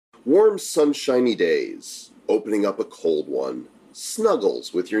Warm, sunshiny days, opening up a cold one,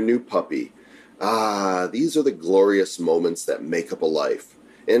 snuggles with your new puppy. Ah, these are the glorious moments that make up a life.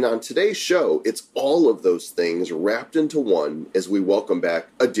 And on today's show, it's all of those things wrapped into one as we welcome back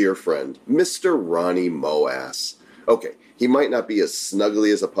a dear friend, Mr. Ronnie Moas. Okay, he might not be as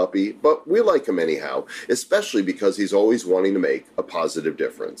snuggly as a puppy, but we like him anyhow, especially because he's always wanting to make a positive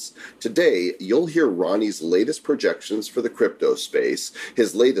difference. Today, you'll hear Ronnie's latest projections for the crypto space,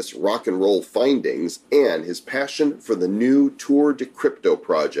 his latest rock and roll findings, and his passion for the new Tour de Crypto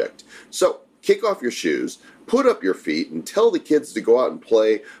project. So, kick off your shoes, put up your feet, and tell the kids to go out and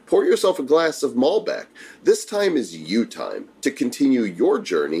play. Pour yourself a glass of Malbec. This time is you time to continue your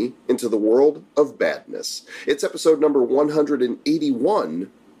journey into the world of badness. It's episode number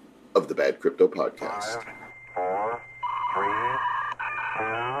 181 of the Bad Crypto Podcast. 5, 4, 3, 2,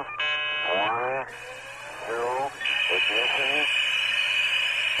 1, 0, ignition.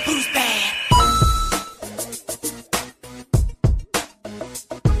 Who's bad?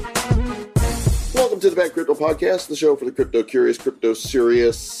 Welcome to the Bad Crypto Podcast, the show for the crypto curious, crypto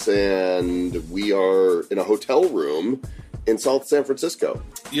serious, and we are in a hotel room in South San Francisco.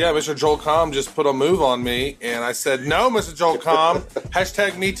 Yeah, Mr. Joel Comm just put a move on me, and I said, no, Mr. Joel Comm,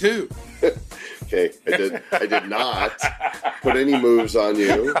 hashtag me too. Okay, I did not put any moves on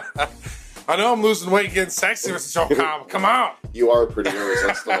you. I know I'm losing weight, getting sexy, Mr. Joel Comm. Come on. You are pretty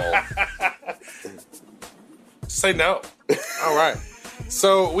irresistible. Say no. All right.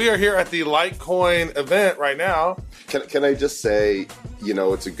 So we are here at the Litecoin event right now. Can I just say,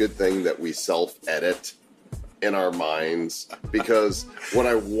 it's a good thing that we self-edit in our minds, because what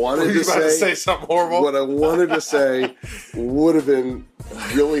I wanted to say something horrible. What I wanted to say would have been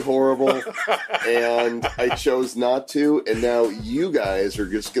really horrible, and I chose not to, and now you guys are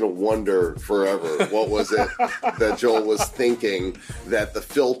just going to wonder forever, what was it that Joel was thinking that the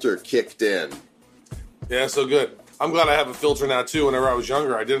filter kicked in? Yeah, so good. I'm glad I have a filter now, too. Whenever I was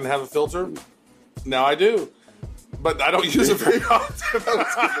younger, I didn't have a filter. Now I do. But I don't use it very often. I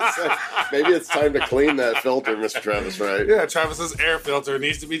was gonna say, maybe it's time to clean that filter, Mr. Travis, right? Yeah, Travis's air filter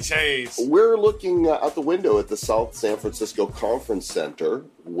needs to be changed. We're looking out the window at the South San Francisco Conference Center,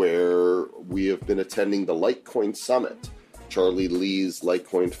 where we have been attending the Litecoin Summit. Charlie Lee's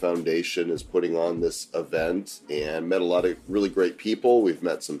Litecoin Foundation is putting on this event, and met a lot of really great people. We've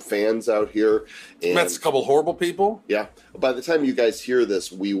met some fans out here. And met a couple horrible people. Yeah. By the time you guys hear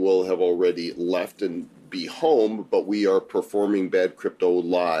this, we will have already left and be home, but we are performing Bad Crypto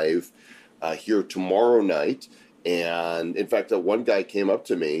live here tomorrow night. And in fact, one guy came up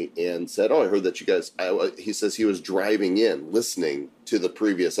to me and said, I heard that you guys, he says he was driving in listening to the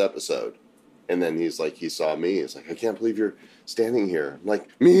previous episode. And then he's like, he saw me. He's like, I can't believe you're standing here. I'm like,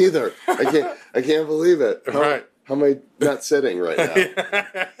 me either. I can't believe it. Right. How am I not sitting right now?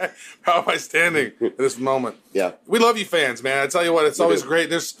 How am I standing at this moment? Yeah. We love you fans, man. I tell you what, it's always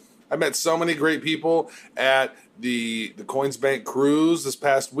great. I met so many great people at the Coins Bank cruise this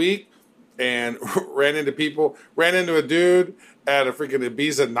past week, and ran into a dude at a freaking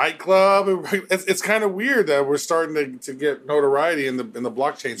Ibiza nightclub. It's kind of weird that we're starting to get notoriety in the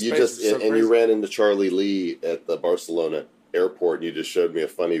blockchain space. You ran into Charlie Lee at the Barcelona airport, and you just showed me a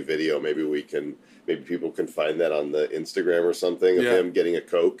funny video. Maybe people can find that on the Instagram or something of him getting a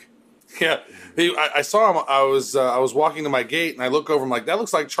Coke. Yeah, I saw him. I was walking to my gate, and I look over. I'm like, that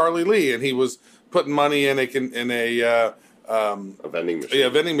looks like Charlie Lee, and he was putting money in a vending machine. Yeah,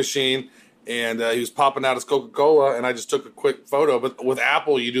 vending machine. And he was popping out his Coca-Cola, and I just took a quick photo. But with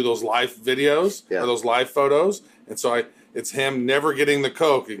Apple, you do those live videos or those live photos, and so it's him never getting the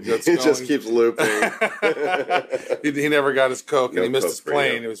Coke. He just keeps looping. he never got his Coke, and he missed his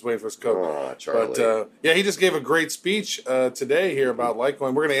plane. He was waiting for his Coke. Oh, Charlie. But he just gave a great speech today here about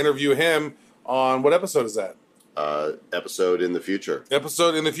Litecoin. We're going to interview him on what episode is that? Episode in the future.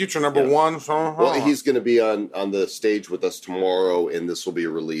 Episode in the future, number one. Well, he's going to be on the stage with us tomorrow, and this will be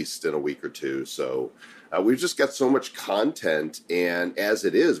released in a week or two. So we've just got so much content, and as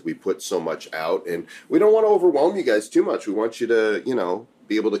it is, we put so much out, and we don't want to overwhelm you guys too much. We want you to,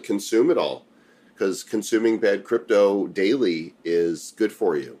 be able to consume it all, because consuming Bad Crypto daily is good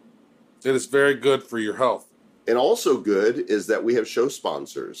for you. It is very good for your health. And also good is that we have show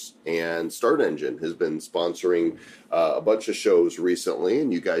sponsors, and Start Engine has been sponsoring a bunch of shows recently,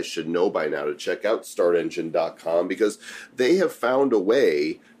 and you guys should know by now to check out startengine.com, because they have found a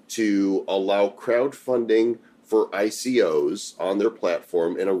way to allow crowdfunding for ICOs on their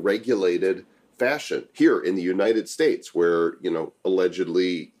platform in a regulated fashion here in the United States, where,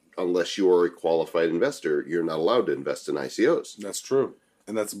 allegedly, unless you are a qualified investor, you're not allowed to invest in ICOs. That's true.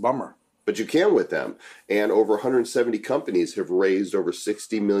 And that's a bummer. But you can with them. And over 170 companies have raised over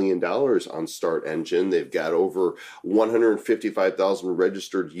 $60 million on Start Engine. They've got over 155,000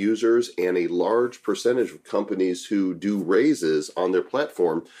 registered users, and a large percentage of companies who do raises on their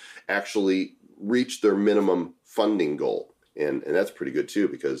platform actually reach their minimum funding goal. And that's pretty good too,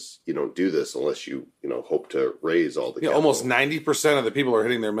 because you don't do this unless you hope to raise all the capital. Almost 90% of the people are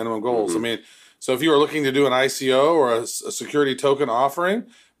hitting their minimum goals. I mean, so if you are looking to do an ICO or a security token offering,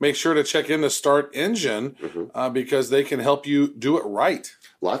 make sure to check in the Start Engine because they can help you do it right.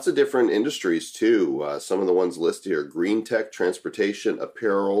 Lots of different industries too. Some of the ones listed here: green tech, transportation,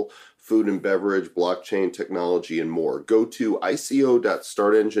 apparel, food and beverage, blockchain technology, and more. Go to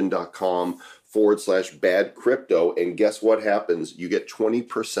ico.startengine.com/bad crypto, and guess what happens? You get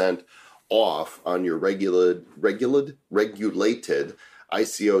 20% off on your regulated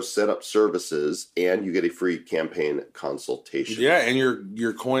ICO setup services, and you get a free campaign consultation. Yeah, and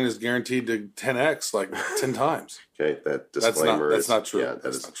your coin is guaranteed to 10x, like 10 times. Okay, that disclaimer that's not true. Yeah,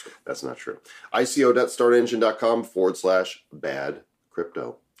 that's not true. That's not true. ico.startengine.com/bad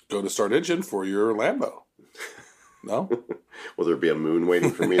crypto. Go to Start Engine for your Lambo. No? Will there be a moon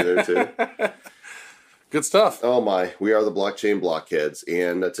waiting for me there too? Good stuff. Oh my, we are the blockchain blockheads,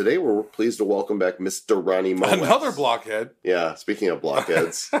 and today we're pleased to welcome back Mr. Ronnie Moas. Another blockhead. Yeah, speaking of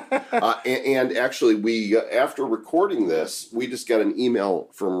blockheads. and actually, we after recording this, we just got an email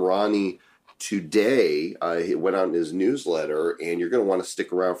from Ronnie today. He went out in his newsletter, and you're going to want to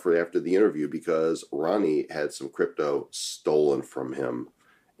stick around for after the interview because Ronnie had some crypto stolen from him,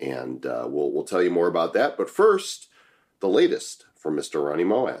 and we'll tell you more about that. But first, the latest from Mr. Ronnie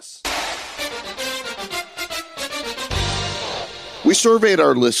Moas. We surveyed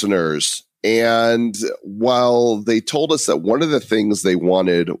our listeners, and while they told us that one of the things they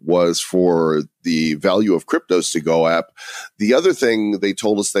wanted was for the value of cryptos to go up, the other thing they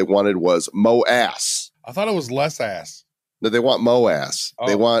told us they wanted was Moas. I thought it was less ass. No, they want Moas.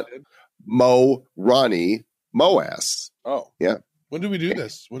 They want Ronnie Moas. Oh. Yeah. When did we do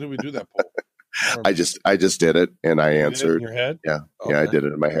this? When did we do that poll? I just did it, and I answered. In your head? Yeah. Okay. Yeah, I did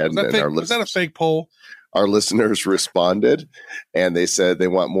it in my head. Was that a fake poll? Our listeners responded, and they said they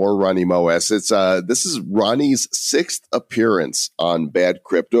want more Ronnie Moas. This is Ronnie's 6th appearance on Bad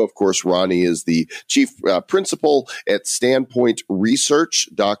Crypto. Of course, Ronnie is the chief principal at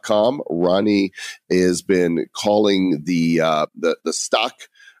standpointresearch.com. Ronnie has been calling the stock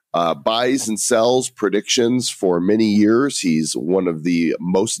buys and sells predictions for many years. He's one of the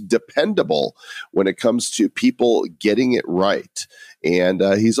most dependable when it comes to people getting it right. And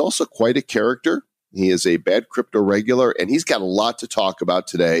he's also quite a character. He is a Bad Crypto regular, and he's got a lot to talk about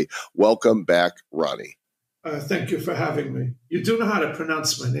today. Welcome back, Ronnie. Thank you for having me. You do know how to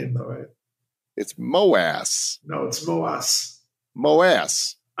pronounce my name, though, right? It's Moas. No, it's Moas.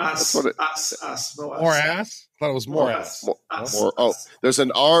 Moas. Moas. More ass? I thought it was more ass. Oh, there's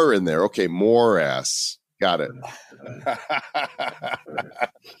an R in there. Okay, more ass. Got it.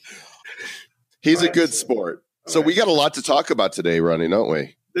 He's a good sport. So we got a lot to talk about today, Ronnie, don't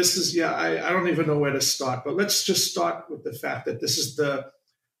we? This is, I don't even know where to start, but let's just start with the fact that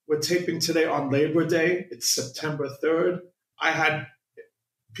we're taping today on Labor Day. It's September 3rd. I had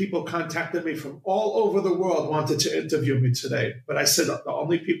people contacted me from all over the world wanted to interview me today, but I said the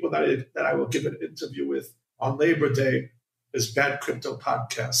only people that I will give an interview with on Labor Day is Bad Crypto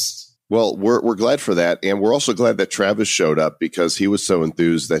Podcast. Well, we're glad for that, and we're also glad that Travis showed up because he was so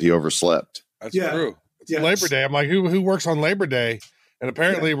enthused that he overslept. That's true. It's Labor Day. I'm like, who works on Labor Day? And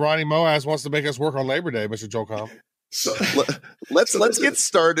apparently, Ronnie Moas wants to make us work on Labor Day, Mr. Joe Com. So let's get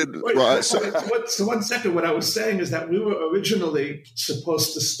started. So 1 second. What I was saying is that we were originally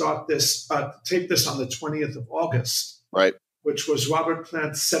supposed to start this, tape this on the 20th of August, right? Which was Robert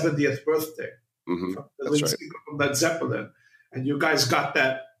Plant's 70th birthday. Mm-hmm. That's right. From Led Zeppelin, and you guys got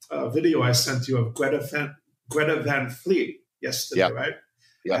that video I sent you of Greta Van Fleet yesterday, right?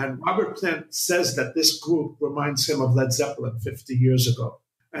 Yeah. And Robert Plant says that this group reminds him of Led Zeppelin 50 years ago.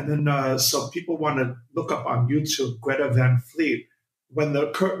 And then so people want to look up on YouTube Greta Van Fleet. When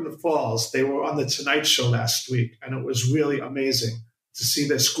the curtain falls, they were on the Tonight Show last week, and it was really amazing to see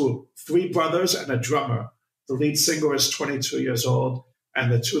this group. 3 brothers and a drummer. The lead singer is 22 years old,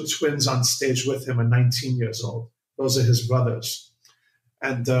 and the 2 twins on stage with him are 19 years old. Those are his brothers.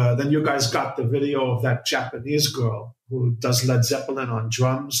 And then you guys got the video of that Japanese girl who does Led Zeppelin on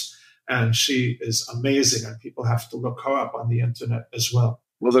drums, and she is amazing, and people have to look her up on the internet as well.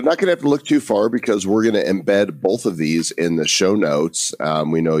 Well, they're not going to have to look too far because we're going to embed both of these in the show notes.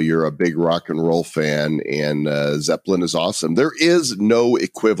 We know you're a big rock and roll fan, and Zeppelin is awesome. There is no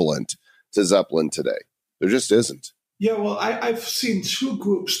equivalent to Zeppelin today. There just isn't. Yeah, well, I've seen two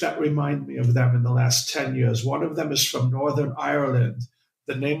groups that remind me of them in the last 10 years. One of them is from Northern Ireland.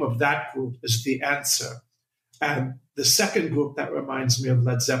 The name of that group is The Answer. And the second group that reminds me of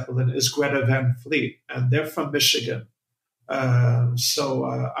Led Zeppelin is Greta Van Fleet, and they're from Michigan. So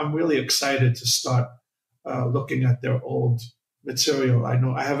I'm really excited to start looking at their old material. I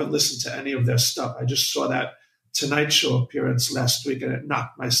know I haven't listened to any of their stuff. I just saw that Tonight Show appearance last week, and it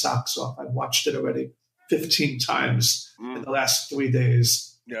knocked my socks off. I watched it already 15 times in the last 3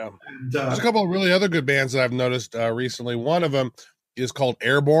 days. Yeah. And, there's a couple of really other good bands that I've noticed recently. One of them is called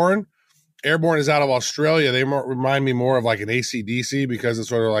Airborne. Airborne is out of Australia. They remind me more of like an AC/DC because it's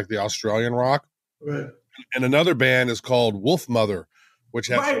sort of like the Australian rock. Right. And another band is called Wolf Mother, which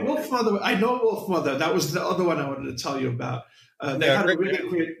has Wolf Mother. I know Wolf Mother. That was the other one I wanted to tell you about. They had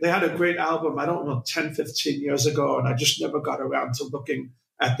a great album, I don't know, 10, 15 years ago, and I just never got around to looking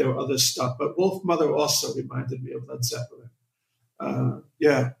at their other stuff. But Wolf Mother also reminded me of Led Zeppelin.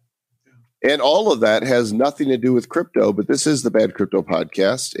 Yeah. And all of that has nothing to do with crypto, but this is the Bad Crypto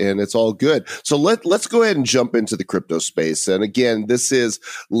Podcast, and it's all good. So let's go ahead and jump into the crypto space. And again, this is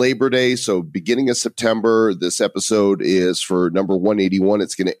Labor Day, so beginning of September. This episode is for number 181.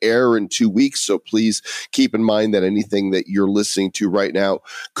 It's going to air in 2 weeks, so please keep in mind that anything that you're listening to right now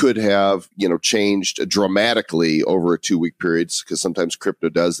could have, changed dramatically over a 2-week period, because sometimes crypto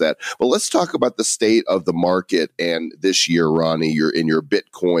does that. But let's talk about the state of the market and this year, Ronnie, your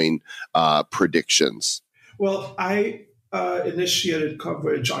Bitcoin predictions. Well, I initiated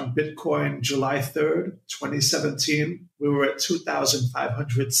coverage on Bitcoin July 3rd, 2017. We were at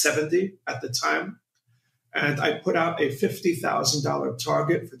 2,570 at the time. And I put out a $50,000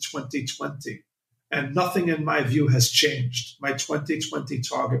 target for 2020. And nothing in my view has changed. My 2020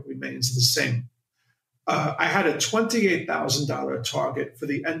 target remains the same. I had a $28,000 target for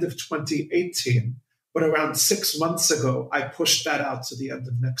the end of 2018, but around 6 months ago, I pushed that out to the end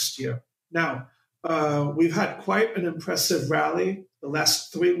of next year. Now, we've had quite an impressive rally the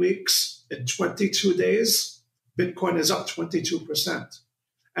last 3 weeks. In 22 days, Bitcoin is up 22%.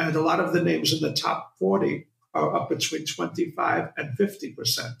 And a lot of the names in the top 40 are up between 25 and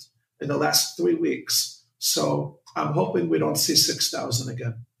 50% in the last 3 weeks. So I'm hoping we don't see 6,000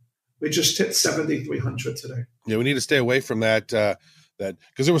 again. We just hit 7,300 today. Yeah, we need to stay away from that. That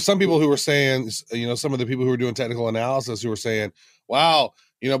because there were some people who were saying, some of the people who were doing technical analysis who were saying, wow,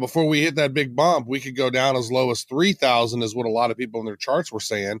 before we hit that big bump, we could go down as low as 3,000 is what a lot of people in their charts were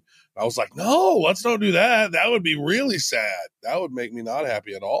saying. I was like, no, let's don't do that. That would be really sad. That would make me not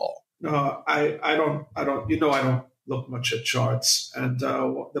happy at all. No, I don't, I don't look much at charts. And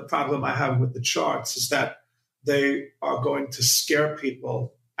the problem I have with the charts is that they are going to scare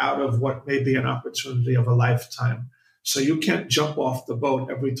people out of what may be an opportunity of a lifetime. So you can't jump off the boat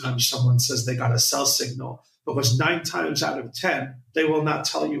every time someone says they got a sell signal, because 9 times out of 10, they will not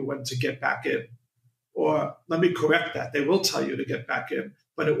tell you when to get back in. Or let me correct that. They will tell you to get back in,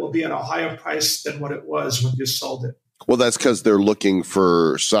 but it will be at a higher price than what it was when you sold it. Well, that's because they're looking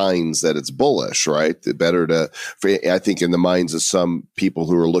for signs that it's bullish, right? I think in the minds of some people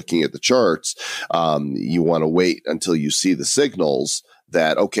who are looking at the charts, you want to wait until you see the signals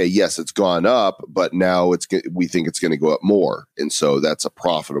that, okay, yes, it's gone up, but now we think it's going to go up more. And so that's a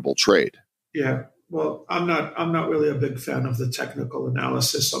profitable trade. Yeah. Well, I'm not really a big fan of the technical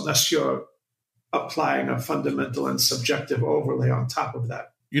analysis unless you're applying a fundamental and subjective overlay on top of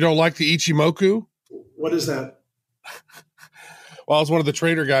that. You don't like the Ichimoku? What is that? Well, it's one of the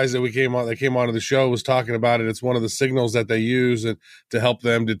trader guys that came onto the show was talking about it. It's one of the signals that they use and to help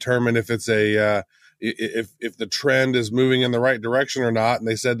them determine if it's if the trend is moving in the right direction or not. And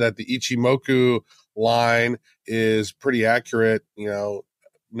they said that the Ichimoku line is pretty accurate,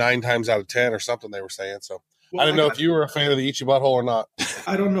 9 times out of 10 or something they were saying. So well, I didn't know if you were a fan of the Ichi Butthole or not.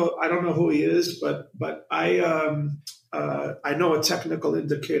 I don't know who he is, but I know a technical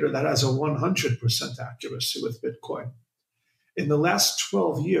indicator that has a 100% accuracy with Bitcoin. In the last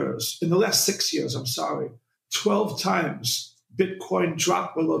 6 years, 12 times Bitcoin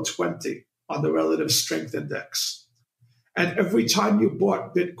dropped below 20 on the relative strength index. And every time you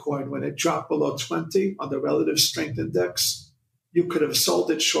bought Bitcoin when it dropped below 20 on the relative strength index, you could have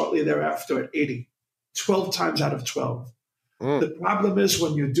sold it shortly thereafter at 80, 12 times out of 12. The problem is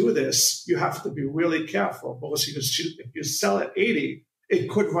when you do this, you have to be really careful, because if you sell at 80, it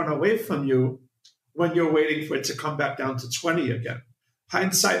could run away from you when you're waiting for it to come back down to 20 again.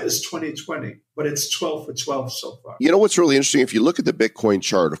 Hindsight is 2020, but it's 12 for 12 so far. You know what's really interesting? If you look at the Bitcoin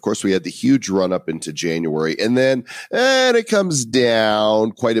chart, of course, we had the huge run up into January, and then it comes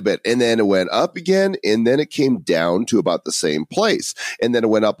down quite a bit. And then it went up again, and then it came down to about the same place. And then it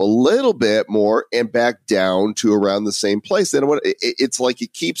went up a little bit more and back down to around the same place. Then it's like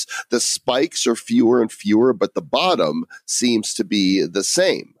it keeps the spikes are fewer and fewer, but the bottom seems to be the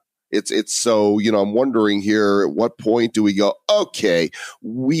same. It's so, I'm wondering here, at what point do we go, okay,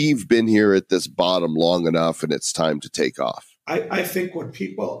 we've been here at this bottom long enough and it's time to take off? I think what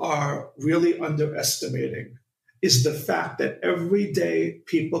people are really underestimating is the fact that every day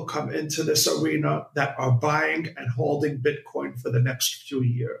people come into this arena that are buying and holding Bitcoin for the next few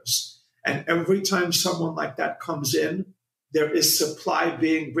years. And every time someone like that comes in, there is supply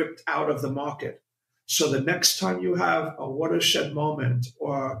being ripped out of the market. So the next time you have a watershed moment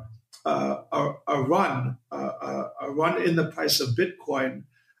or a run in the price of Bitcoin,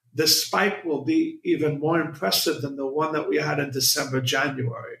 the spike will be even more impressive than the one that we had in December,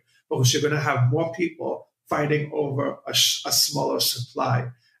 January, because you're going to have more people fighting over a smaller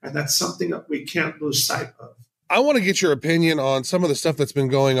supply. And that's something that we can't lose sight of. I want to get your opinion on some of the stuff that's been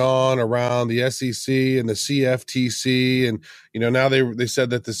going on around the SEC and the CFTC. And, now they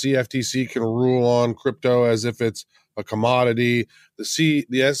said that the CFTC can rule on crypto as if it's a commodity. The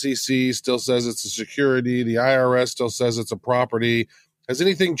SEC still says it's a security. The IRS still says it's a property. Has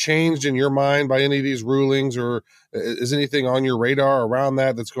anything changed in your mind by any of these rulings, or is anything on your radar around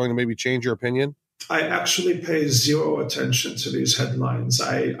that's going to maybe change your opinion? I actually pay zero attention to these headlines.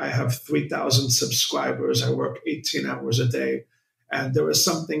 I have 3,000 subscribers. I work 18 hours a day. And there are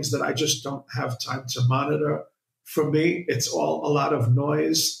some things that I just don't have time to monitor. For me, it's all a lot of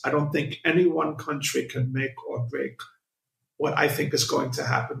noise. I don't think any one country can make or break what I think is going to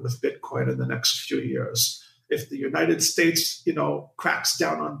happen with Bitcoin in the next few years. If the United States, cracks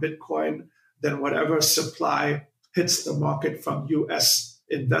down on Bitcoin, then whatever supply hits the market from U.S.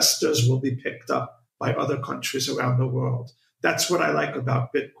 investors will be picked up by other countries around the world. That's what I like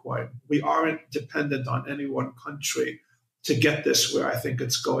about Bitcoin. We aren't dependent on any one country to get this where I think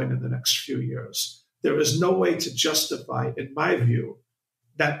it's going in the next few years. There is no way to justify, in my view,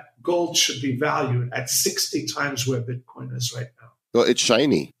 that gold should be valued at 60 times where Bitcoin is right now. Well, it's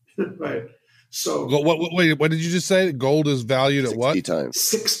shiny. Right. So wait, what did you just say? Gold is valued at what? 60 times.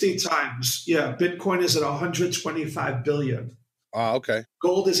 60 times. Yeah. Bitcoin is at 125 billion. Okay.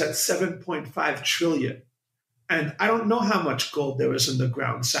 Gold is at 7.5 trillion. And I don't know how much gold there is in the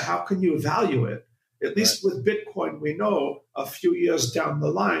ground. So how can you value it? At least with Bitcoin, we know a few years down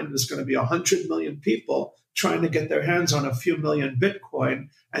the line, there's going to be 100 million people trying to get their hands on a few million Bitcoin.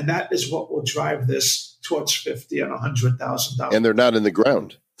 And that is what will drive this towards $50,000 and $100,000. And they're not in the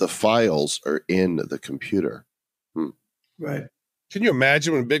ground. The files are in the computer. Right. Can you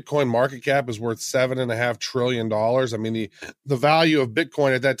imagine when Bitcoin market cap is worth $7.5 trillion? I mean, the value of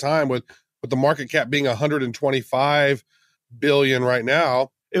Bitcoin at that time with the market cap being 125 billion right now,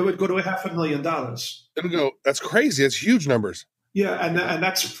 it would go to $500,000. It would go. That's crazy. It's huge numbers. Yeah, and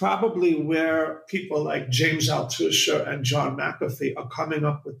that's probably where people like James Altucher and John McAfee are coming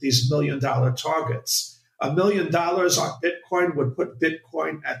up with these $1 million targets. $1 million on Bitcoin would put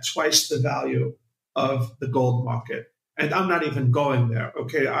Bitcoin at twice the value of the gold market. And I'm not even going there.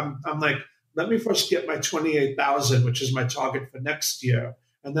 Okay, I'm like, let me first get my 28,000, which is my target for next year,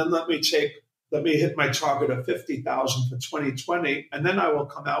 and then let me hit my target of 50,000 for 2020, and then I will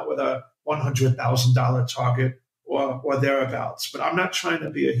come out with a $100,000 target or thereabouts. But I'm not trying to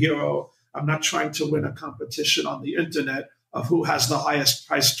be a hero. I'm not trying to win a competition on the internet of who has the highest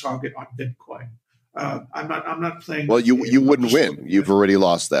price target on Bitcoin. I'm not playing. Well, you wouldn't win. You've already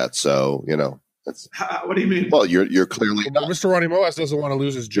lost that. So, what do you mean? Well, you're clearly not. Mr. Ronnie Moas doesn't want to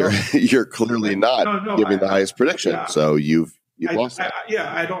lose his job. You're clearly not giving the highest prediction. Yeah, so you've lost that.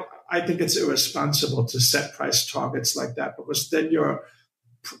 I think it's irresponsible to set price targets like that, because then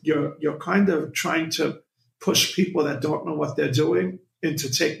you're kind of trying to push people that don't know what they're doing into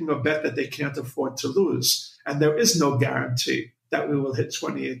taking a bet that they can't afford to lose. And there is no guarantee that we will hit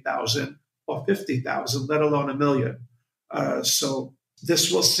 28,000 or 50,000, let alone $1 million. So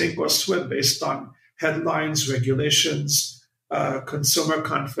this will sink or swim based on headlines, regulations, consumer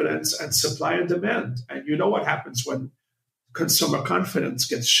confidence, and supply and demand. And you know what happens when consumer confidence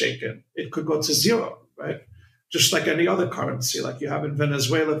gets shaken. It could go to zero, right? Just like any other currency, like you have in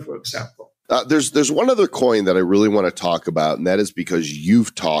Venezuela, for example. There's one other coin that I really want to talk about, and that is because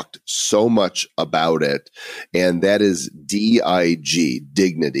you've talked so much about it, and that is DIG,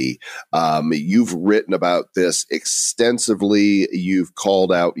 Dignity. You've written about this extensively. You've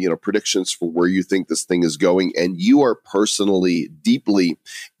called out, predictions for where you think this thing is going, and you are personally deeply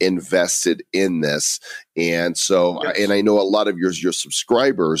invested in this. And so, Yes. and I know a lot of your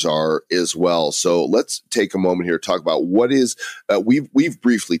subscribers are as well. So let's take a moment here to talk about what is, we've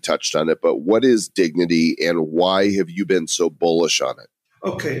briefly touched on it, but what is Dignity and why have you been so bullish on it?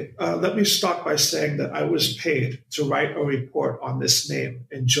 Okay, let me start by saying that I was paid to write a report on this name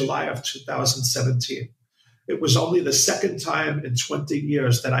in July of 2017. It was only the second time in 20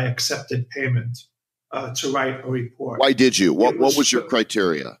 years that I accepted payment to write a report. Why did you? What was your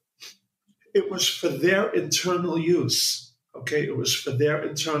criteria? It was for their internal use. Okay, it was for their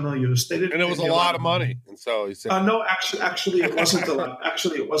internal use. They didn't. And it was a lot of money. And so he said, no, actually, it wasn't a lot.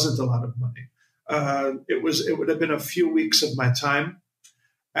 Actually, it wasn't a lot of money. It would have been a few weeks of my time,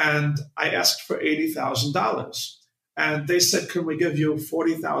 and I asked for $80,000, and they said, "Can we give you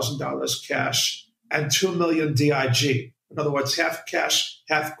 $40,000 cash and 2 million DIG?" In other words, half cash,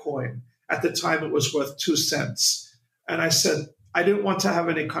 half coin. At the time, it was worth 2 cents, and I said, I didn't want to have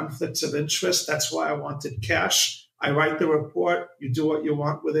any conflicts of interest. That's why I wanted cash. I write the report, you do what you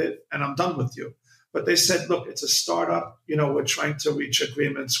want with it, and I'm done with you. But they said, look, it's a startup. We're trying to reach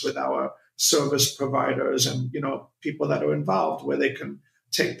agreements with our service providers and, people that are involved where they can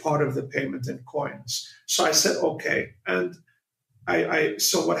take part of the payment in coins. So I said, okay. And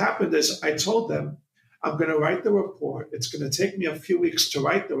so what happened is I told them, I'm going to write the report. It's going to take me a few weeks to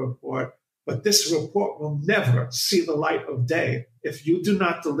write the report. But this report will never see the light of day if you do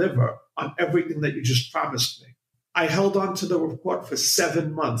not deliver on everything that you just promised me. I held on to the report for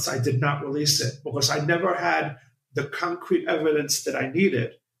 7 months. I did not release it because I never had the concrete evidence that I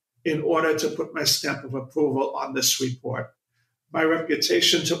needed in order to put my stamp of approval on this report. My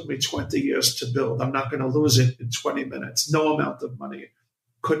reputation took me 20 years to build. I'm not going to lose it in 20 minutes. No amount of money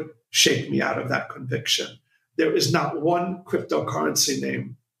could shake me out of that conviction. There is not one cryptocurrency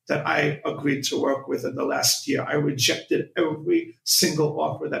name that I agreed to work with in the last year. I rejected every single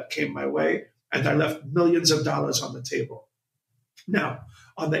offer that came my way, and I left millions of dollars on the table. Now,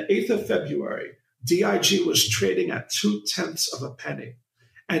 on the 8th of February, DIG was trading at 0.2 of a penny,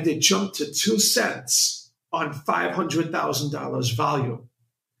 and it jumped to 2 cents on $500,000 volume.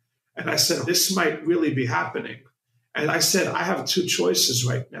 And I said, this might really be happening. And I said, I have two choices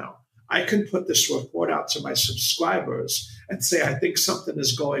right now. I can put this report out to my subscribers and say, I think something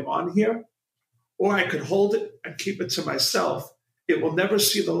is going on here, or I could hold it and keep it to myself. It will never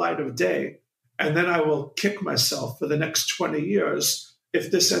see the light of day. And then I will kick myself for the next 20 years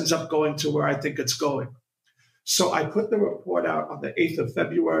if this ends up going to where I think it's going. So I put the report out on the 8th of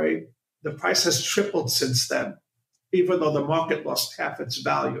February. The price has tripled since then, even though the market lost half its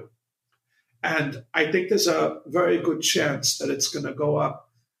value. And I think there's a very good chance that it's going to go up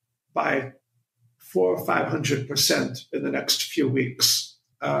by 400 or 500% in the next few weeks.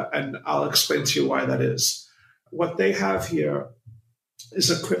 And I'll explain to you why that is. What they have here is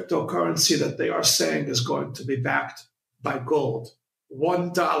a cryptocurrency that they are saying is going to be backed by gold.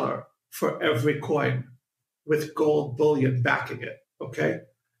 $1 for every coin with gold bullion backing it, okay?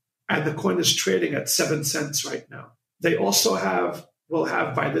 And the coin is trading at 7 cents right now. They also will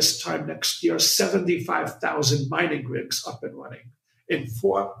have by this time next year 75,000 mining rigs up and running in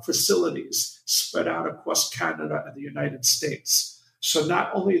 4 facilities spread out across Canada and the United States. So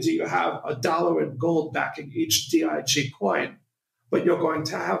not only do you have $1 in gold backing each DIG coin, but you're going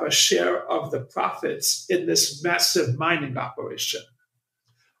to have a share of the profits in this massive mining operation.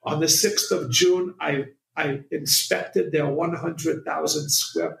 On the 6th of June, I inspected their 100,000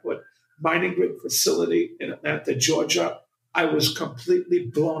 square foot mining rig facility in Atlanta, Georgia. I was completely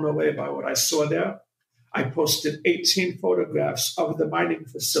blown away by what I saw there. I posted 18 photographs of the mining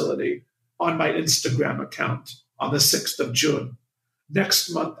facility on my Instagram account on the 6th of June. Next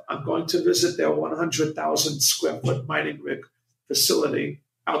month, I'm going to visit their 100,000 square foot mining rig facility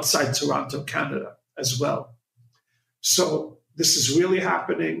outside Toronto, Canada, as well. So this is really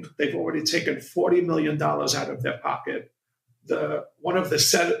happening. They've already taken $40 million out of their pocket. One of the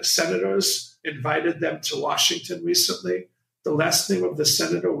senators invited them to Washington recently. The last name of the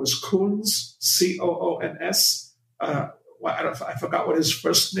senator was Coons, C-O-O-N-S. I forgot what his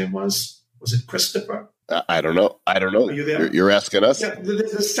first name was. Was it Christopher? I don't know. Are you there? You're asking us? Yeah,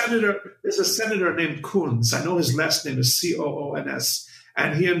 there's a senator named Coons. I know his last name is C-O-O-N-S.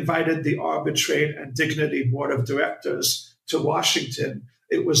 And he invited the Arbitrate and Dignity Board of Directors to Washington.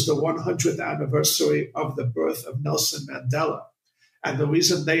 It was the 100th anniversary of the birth of Nelson Mandela. And the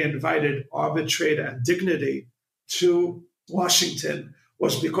reason they invited Arbitrate and Dignity to Washington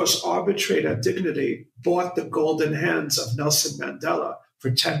was because Arbitrate and Dignity bought the golden hands of Nelson Mandela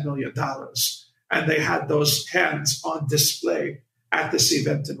for $10 million. And they had those hands on display at this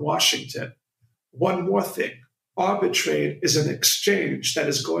event in Washington. One more thing. Arbitrate is an exchange that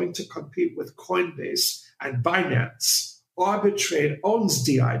is going to compete with Coinbase and Binance. Arbitrate owns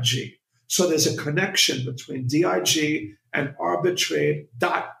DIG. So there's a connection between DIG and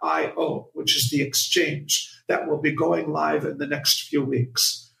Arbitrate.io, which is the exchange that will be going live in the next few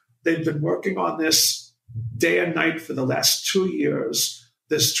weeks. They've been working on this day and night for the last 2 years.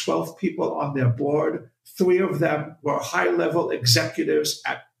 There's 12 people on their board. 3 of them were high-level executives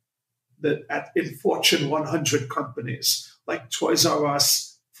in Fortune 100 companies like Toys R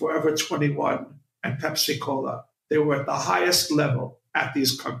Us, Forever 21, and Pepsi Cola. They were at the highest level at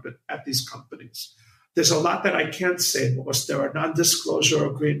these companies. There's a lot that I can't say because there are non-disclosure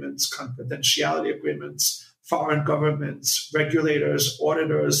agreements, confidentiality agreements, foreign governments, regulators,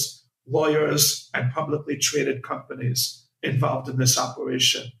 auditors, lawyers, and publicly traded companies involved in this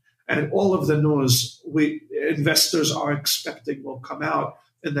operation. And all of the news investors are expecting will come out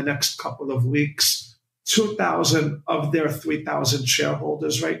in the next couple of weeks. 2,000 of their 3,000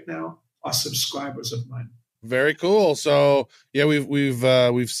 shareholders right now are subscribers of mine. Very cool. So yeah,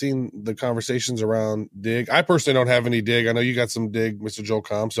 we've seen the conversations around DIG. I personally don't have any DIG. I know you got some DIG, Mr. Joel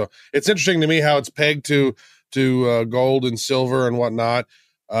Com. So it's interesting to me how it's pegged to gold and silver and whatnot.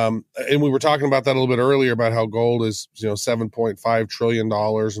 And we were talking about that a little bit earlier about how gold is, $7.5 trillion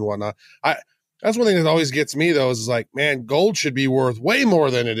and whatnot. That's one thing that always gets me though, is like, man, gold should be worth way more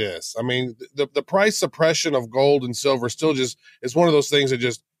than it is. I mean, the price suppression of gold and silver still just is one of those things that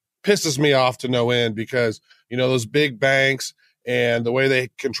just pisses me off to no end, because, those big banks and the way they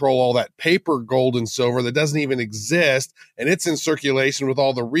control all that paper gold and silver that doesn't even exist, and it's in circulation with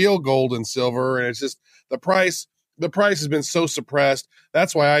all the real gold and silver. And it's just the price has been so suppressed.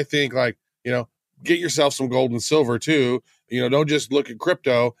 That's why I think, get yourself some gold and silver too. Don't just look at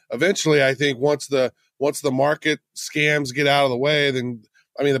crypto. Eventually, I think once the market scams get out of the way, then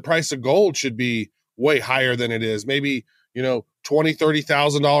the price of gold should be way higher than it is. Maybe,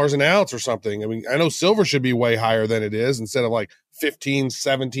 $20,000-$30,000 an ounce or something. I know silver should be way higher than it is, instead of like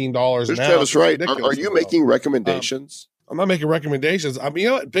 $15-$17 an ounce. Travis, right? Are you making recommendations? I'm not making recommendations.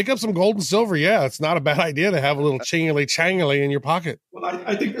 Pick up some gold and silver. Yeah, it's not a bad idea to have a little chingly in your pocket. Well,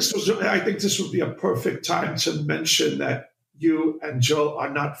 I think this would be a perfect time to mention that you and Joel are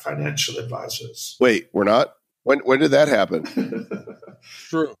not financial advisors. Wait, we're not? When did that happen?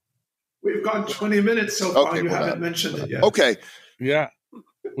 True. We've gone 20 minutes so far. You haven't mentioned it yet. Okay. Yeah.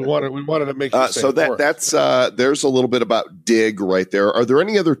 We wanted to make sure. So that's there's a little bit about DIG right there. Are there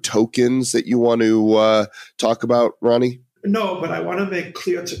any other tokens that you want to talk about, Ronnie? No, but I want to make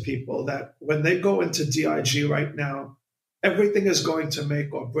clear to people that when they go into DIG right now, everything is going to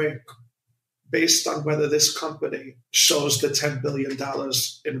make or break based on whether this company shows the $10 billion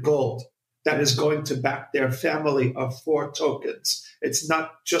in gold that is going to back their family of 4 tokens. It's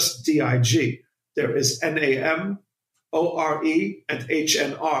not just DIG. There is NAM, ORE, and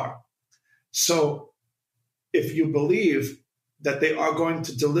HNR. So if you believe that they are going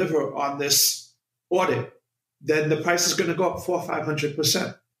to deliver on this audit, then the price is going to go up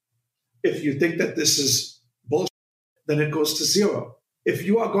 400-500%. If you think that this is bullshit, then it goes to zero. If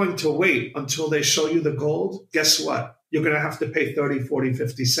you are going to wait until they show you the gold, guess what? You're going to have to pay 30, 40,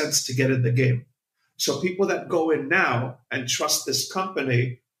 50 cents to get in the game. So people that go in now and trust this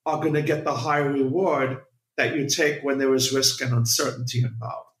company are going to get the high reward that you take when there is risk and uncertainty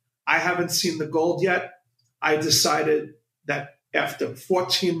involved. I haven't seen the gold yet. I decided that after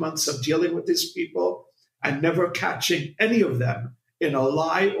 14 months of dealing with these people and never catching any of them in a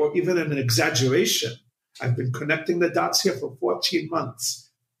lie or even in an exaggeration, I've been connecting the dots here for 14 months.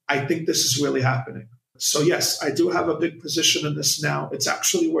 I think this is really happening. So yes, I do have a big position in this now. It's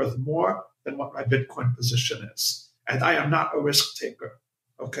actually worth more than what my Bitcoin position is. And I am not a risk taker.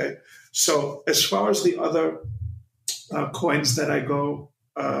 Okay. So as far as the other coins that I go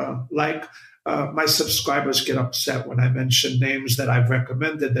my subscribers get upset when I mention names that I've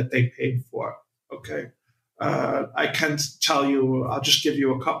recommended that they paid for. Okay. I can't tell you, I'll just give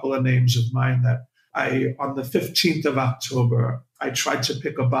you a couple of names of mine that on the 15th of October, I tried to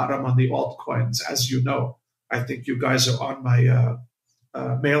pick a bottom on the altcoins. As you know, I think you guys are on my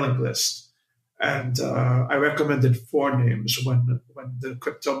mailing list. And I recommended 4 names when the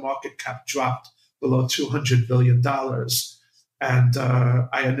crypto market cap dropped below $200 billion. And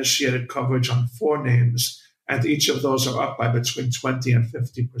I initiated coverage on 4 names, and each of those are up by between 20 and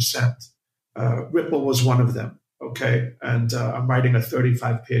 50%. Ripple was one of them. okay? And I'm writing a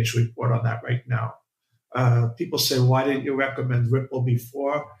 35-page report on that right now. People say, why didn't you recommend Ripple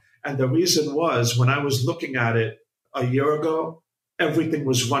before? And the reason was, when I was looking at it a year ago, everything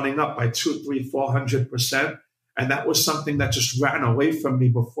was running up by 200, 300, 400%. And that was something that just ran away from me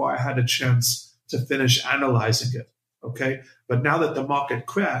before I had a chance to finish analyzing it, okay? But now that the market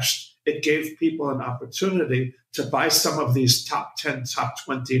crashed, it gave people an opportunity to buy some of these top 10, top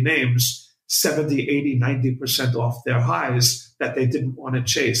 20 names 70, 80, 90% off their highs that they didn't want to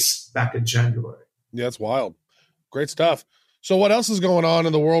chase back in January. Yeah, it's wild. Great stuff. So what else is going on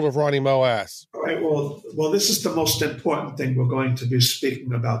in the world of Ronnie Moas? All right, well, this is the most important thing we're going to be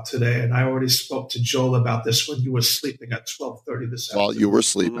speaking about today. And I already spoke to Joel about this when you were sleeping at 12:30 this afternoon. While you were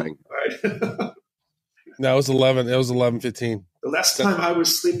sleeping. Right. No, it was 11. It was 11:15. The last time I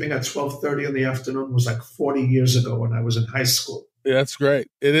was sleeping at 12:30 in the afternoon was like 40 years ago when I was in high school. Yeah, that's great.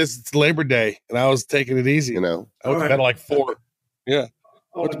 It's Labor Day, and I was taking it easy. You know, I went to bed at like 4. Yeah.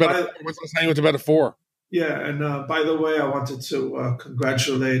 What's the time you went to bed at 4? Yeah, and by the way, I wanted to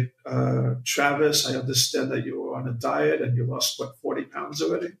congratulate Travis. I understand that you were on a diet and you lost, 40 pounds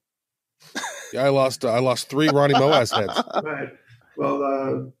already? Yeah, I lost 3 Ronnie Moas heads. Right.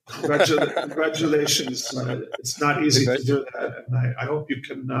 Well, congratulations. It's not easy to do that, and I hope you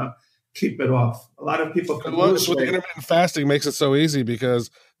can keep it off. A lot of people can lose weight. The intermittent fasting makes it so easy, because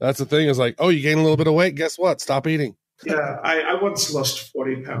that's the thing is like, oh, you gain a little bit of weight. Guess what? Stop eating. Yeah, I once lost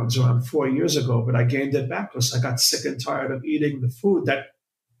 40 pounds around 4 years ago, but I gained it back because I got sick and tired of eating the food that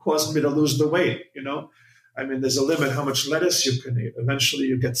caused me to lose the weight, you know? I mean, there's a limit how much lettuce you can eat. Eventually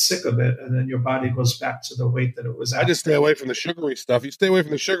you get sick of it, and then your body goes back to the weight that it was at. I just stay away from the sugary stuff. You stay away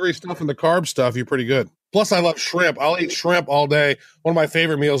from the sugary stuff and the carb stuff, you're pretty good. Plus, I love shrimp. I'll eat shrimp all day. One of my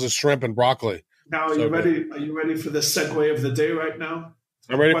favorite meals is shrimp and broccoli. Now, are you ready? Are you ready for the segue of the day right now?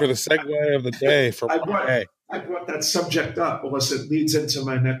 I'm ready for the segue of the day. I brought that subject up because it leads into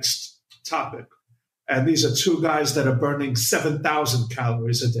my next topic. And these are two guys that are burning 7,000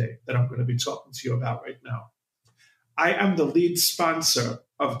 calories a day that I'm going to be talking to you about right now. I am the lead sponsor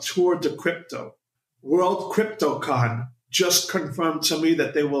of Tour de Crypto. World CryptoCon just confirmed to me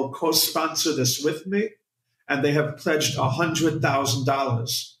that they will co-sponsor this with me, and they have pledged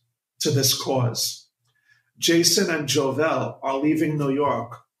 $100,000 to this cause. Jason and Jovel are leaving New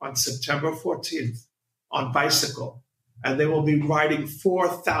York on September 14th on bicycle, and they will be riding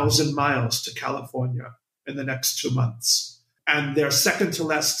 4,000 miles to California in the next 2 months. And their second to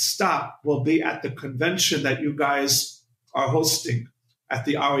last stop will be at the convention that you guys are hosting at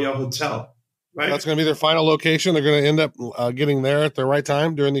the Aria Hotel, right? That's going to be their final location. They're going to end up getting there at the right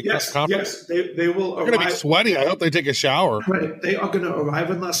time during the conference? Yes, they will arrive. They're going to be sweaty. I hope they take a shower. Right. They are going to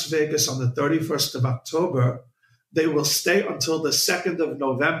arrive in Las Vegas on the 31st of October. They will stay until the 2nd of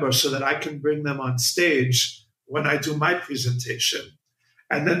November so that I can bring them on stage when I do my presentation.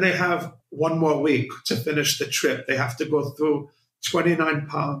 And then they have one more week to finish the trip. They have to go through 29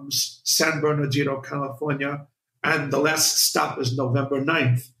 Palms, San Bernardino, California, and the last stop is November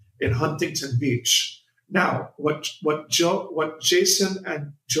 9th in Huntington Beach. Now, what Jason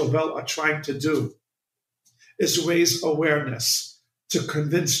and Jovel are trying to do is raise awareness to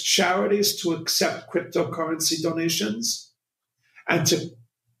convince charities to accept cryptocurrency donations and to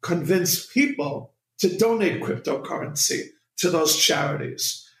convince people to donate cryptocurrency to those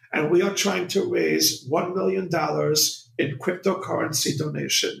charities. And we are trying to raise $1 million in cryptocurrency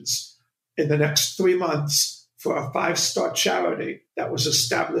donations in the next 3 months for a 5-star charity that was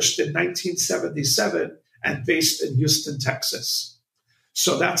established in 1977 and based in Houston, Texas.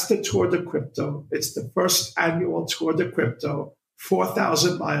 So that's the Tour de Crypto. It's the first annual Tour de Crypto,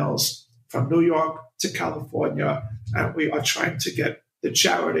 4,000 miles from New York to California. And we are trying to get the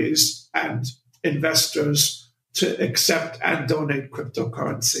charities and investors to accept and donate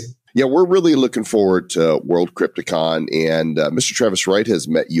cryptocurrency. Yeah, we're really looking forward to World CryptoCon, and Mr. Travis Wright has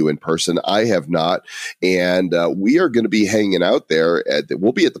met you in person. I have not, and we are going to be hanging out there.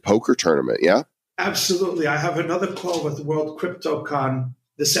 We'll be at the poker tournament, yeah? Absolutely. I have another call with World CryptoCon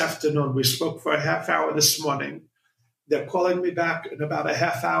this afternoon. We spoke for a half hour this morning. They're calling me back in about a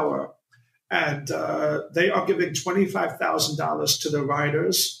half hour, and they are giving $25,000 to the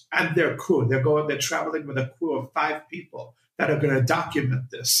riders and their crew. They're traveling with a crew of 5 people that are going to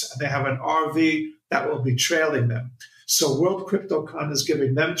document this. And they have an RV that will be trailing them. So World CryptoCon is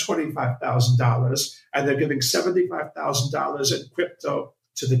giving them $25,000, and they're giving $75,000 in crypto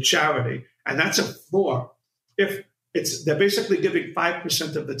to the charity. And that's a floor. They're basically giving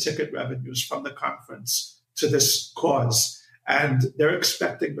 5% of the ticket revenues from the conference to this cause. And they're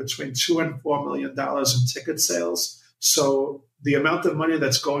expecting between $2 and $4 million in ticket sales. So the amount of money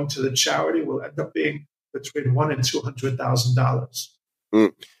that's going to the charity will end up being between $1 and $200,000.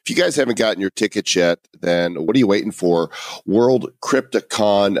 If you guys haven't gotten your tickets yet, then what are you waiting for?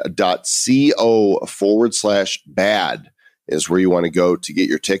 worldcrypticon.co/bad is where you want to go to get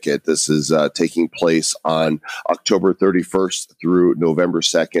your ticket. This is taking place on October 31st through November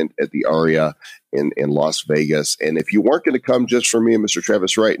 2nd at the Aria in Las Vegas. And if you weren't going to come just for me and Mr.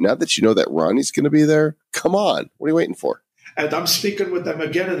 Travis Wright, now that you know that Ronnie's going to be there, come on. What are you waiting for? And I'm speaking with them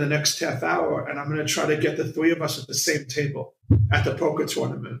again in the next half hour, and I'm going to try to get the three of us at the same table at the poker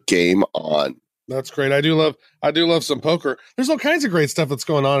tournament. Game on. That's great. I do love some poker. There's all kinds of great stuff that's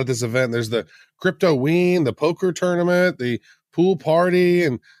going on at this event. There's the crypto ween, the poker tournament, the pool party,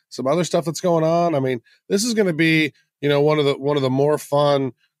 and some other stuff that's going on. I mean, this is going to be, one of the more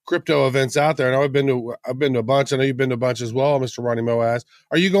fun crypto events out there. I know I've been to a bunch. I know you've been to a bunch as well, Mr. Ronnie Moas.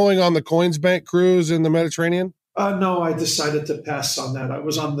 Are you going on the Coinsbank cruise in the Mediterranean? No, I decided to pass on that. I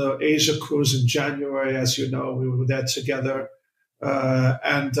was on the Asia cruise in January. As you know, we were there together.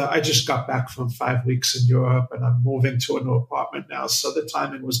 And I just got back from 5 weeks in Europe, and I'm moving to a new apartment now. So the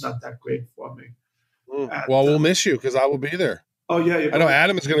timing was not that great for me. And, well, we'll miss you because I will be there. Oh, yeah. I know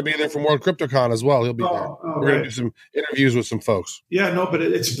Adam is going to be there from World CryptoCon as well. He'll be there. We're going to do some interviews with some folks. Yeah, no, but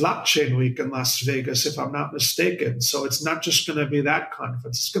it's blockchain week in Las Vegas, if I'm not mistaken. So it's not just going to be that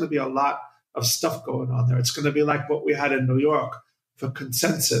conference. It's going to be a lot of stuff going on there. It's going to be like what we had in New York for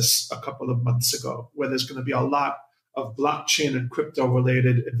Consensus a couple of months ago, where there's going to be a lot of blockchain and crypto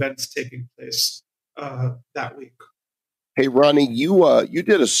related events taking place that week. Hey, Ronnie, you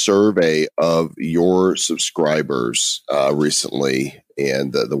did a survey of your subscribers recently,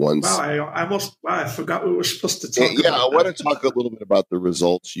 and the ones. Wow, I forgot we were supposed to talk. Yeah, I want to talk a little bit about the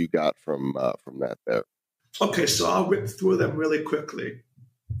results you got from that there. Okay, so I'll rip through them really quickly.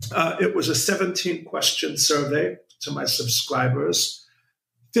 It was a 17-question survey to my subscribers.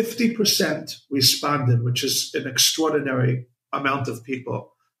 50% responded, which is an extraordinary amount of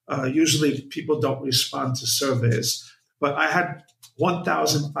people. Usually people don't respond to surveys, but I had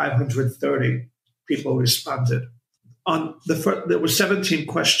 1,530 people responded. There were 17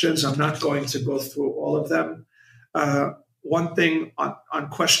 questions. I'm not going to go through all of them. One thing on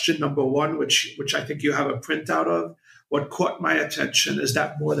question number one, which I think you have a printout of, what caught my attention is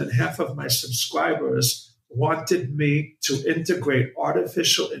that more than half of my subscribers wanted me to integrate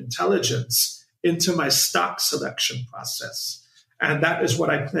artificial intelligence into my stock selection process. And that is what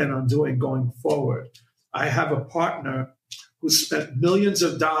I plan on doing going forward. I have a partner who spent millions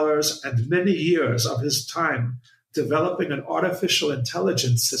of dollars and many years of his time developing an artificial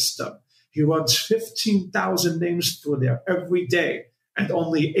intelligence system. He runs 15,000 names through there every day, and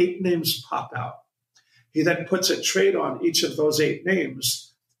only 8 names pop out. He then puts a trade on each of those 8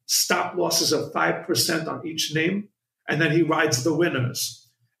 names, stop losses of 5% on each name, and then he rides the winners.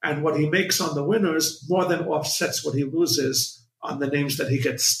 And what he makes on the winners more than offsets what he loses on the names that he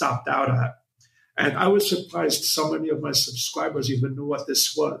gets stopped out at. And I was surprised so many of my subscribers even knew what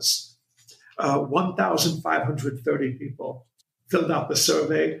this was. 1,530 people filled out the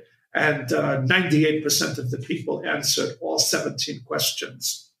survey, and 98% of the people answered all 17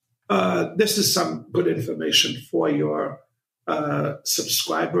 questions. This is some good information for your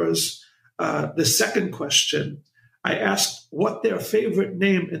subscribers. The second question, I asked what their favorite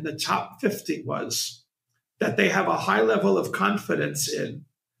name in the top 50 was, that they have a high level of confidence in,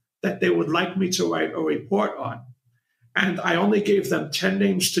 that they would like me to write a report on. And I only gave them 10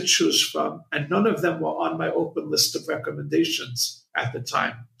 names to choose from, and none of them were on my open list of recommendations at the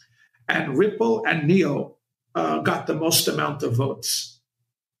time. And Ripple and Neo got the most amount of votes.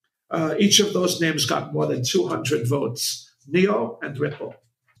 Each of those names got more than 200 votes, Neo and Ripple.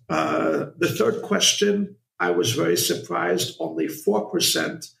 The third question, I was very surprised. Only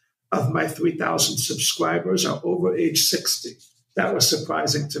 4% of my 3,000 subscribers are over age 60. That was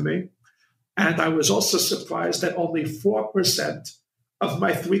surprising to me. And I was also surprised that only 4% of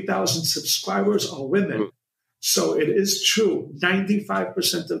my 3,000 subscribers are women. So it is true,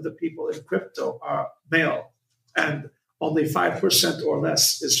 95% of the people in crypto are male, and only 5% or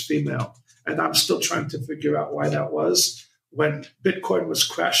less is female. And I'm still trying to figure out why that was. When Bitcoin was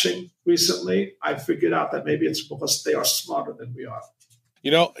crashing recently, I figured out that maybe it's because they are smarter than we are.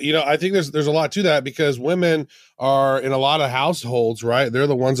 I think there's a lot to that, because women are in a lot of households, right? They're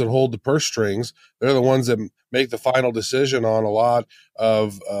the ones that hold the purse strings. They're the ones that make the final decision on a lot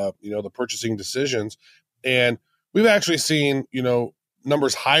of, the purchasing decisions. And we've actually seen,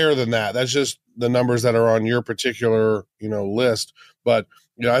 numbers higher than that. That's just the numbers that are on your particular, list. But,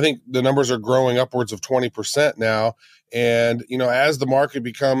 I think the numbers are growing upwards of 20% now. And, as the market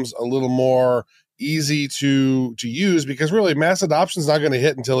becomes a little more easy to use, because really mass adoption is not going to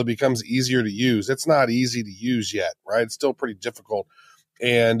hit until it becomes easier to use. It's not easy to use yet, right? It's still pretty difficult.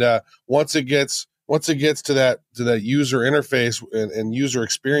 And once it gets to that user interface and user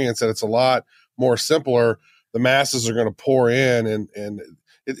experience, that it's a lot more simpler, the masses are going to pour in, and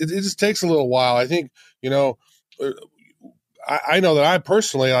it just takes a little while. I think, I know that I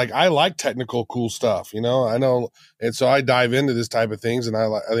personally, I like technical cool stuff, I know. And so I dive into this type of things, and I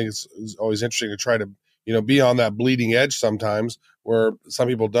think it's always interesting to try to, be on that bleeding edge sometimes where some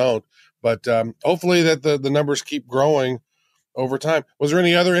people don't, but hopefully that the numbers keep growing over time. Was there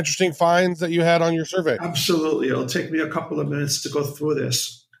any other interesting finds that you had on your survey? Absolutely. It'll take me a couple of minutes to go through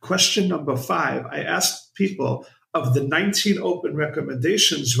this. Question number 5, I asked people, of the 19 open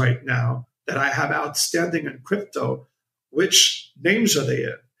recommendations right now that I have outstanding in crypto, which names are they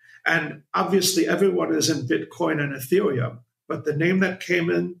in? And obviously everyone is in Bitcoin and Ethereum, but the name that came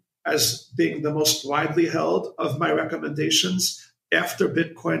in as being the most widely held of my recommendations after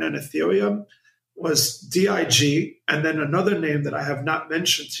Bitcoin and Ethereum was DIG, and then another name that I have not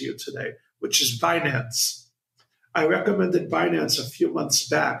mentioned to you today, which is Binance. I recommended Binance a few months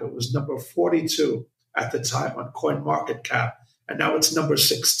back. It was number 42 at the time on CoinMarketCap, and now it's number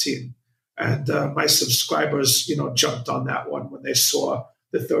 16. And my subscribers, jumped on that one when they saw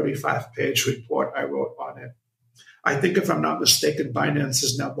the 35-page report I wrote on it. I think, if I'm not mistaken, Binance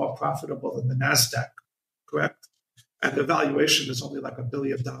is now more profitable than the NASDAQ, correct? And the valuation is only like $1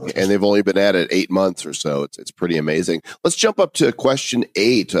 billion. And they've only been at it 8 months or so. It's pretty amazing. Let's jump up to question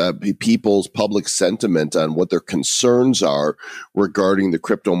 8, people's public sentiment on what their concerns are regarding the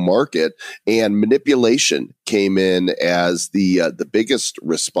crypto market. And manipulation came in as the biggest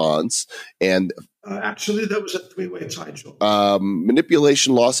response. And actually, that was a 3-way tie, Joe.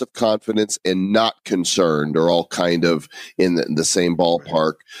 Manipulation, loss of confidence, and not concerned are all kind of in the same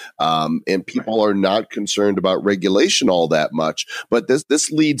ballpark. And people are not concerned about regulation all that much. But this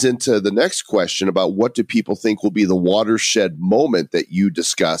leads into the next question about what do people think will be the watershed moment that you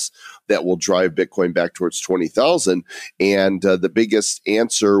discuss that will drive Bitcoin back towards 20,000. And the biggest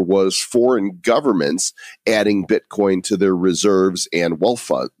answer was foreign governments adding Bitcoin to their reserves and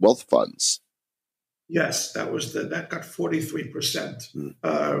wealth funds. Yes, that got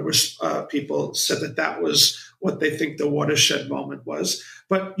 43%. People said that was what they think the watershed moment was.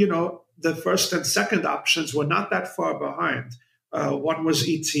 But, the first and second options were not that far behind. One was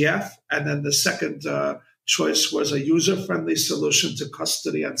ETF, and then the second choice was a user-friendly solution to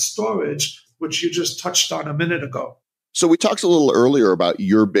custody and storage, which you just touched on a minute ago. So we talked a little earlier about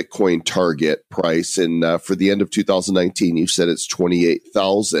your Bitcoin target price, and for the end of 2019, you said it's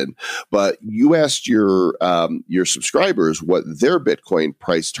 28,000. But you asked your subscribers what their Bitcoin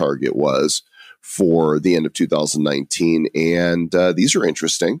price target was for the end of 2019, and these are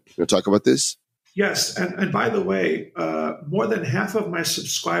interesting. You want to talk about this? Yes, and by the way, more than half of my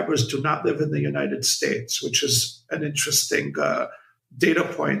subscribers do not live in the United States, which is an interesting data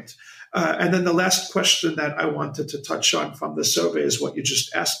point. And then the last question that I wanted to touch on from the survey is what you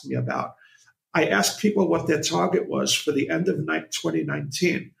just asked me about. I asked people what their target was for the end of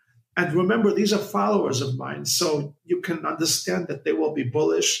 2019. And remember, these are followers of mine, so you can understand that they will be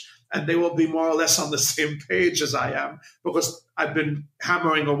bullish and they will be more or less on the same page as I am, because I've been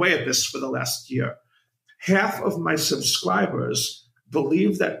hammering away at this for the last year. Half of my subscribers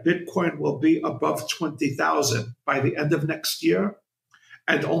believe that Bitcoin will be above 20,000 by the end of next year,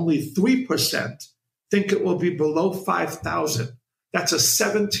 and only 3% think it will be below 5,000. That's a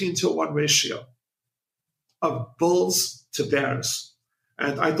 17-to-1 ratio of bulls to bears.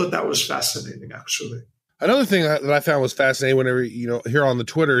 And I thought that was fascinating, actually. Another thing that I found was fascinating whenever, here on the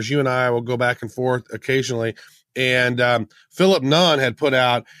Twitters, you and I will go back and forth occasionally. And Philip Nunn had put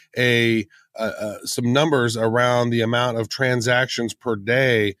out some numbers around the amount of transactions per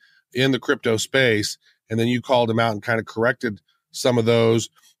day in the crypto space. And then you called him out and kind of corrected some of those,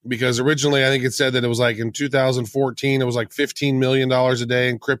 because originally I think it said that it was like in 2014, it was like $15 million a day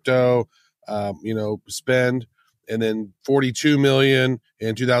in crypto, spend, and then 42 million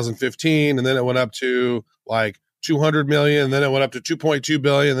in 2015. And then it went up to like 200 million. And then it went up to 2.2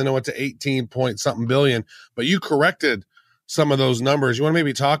 billion. And then it went to 18 point something billion. But you corrected some of those numbers. You want to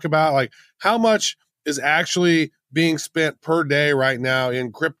maybe talk about like how much is actually being spent per day right now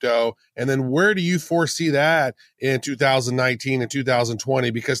in crypto? And then where do you foresee that in 2019 and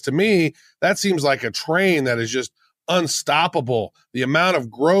 2020? Because to me, that seems like a train that is just unstoppable. The amount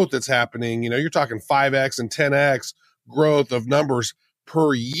of growth that's happening, you're talking 5X and 10X growth of numbers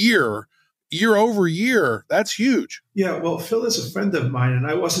per year over year. That's huge. Yeah, well, Phil is a friend of mine, and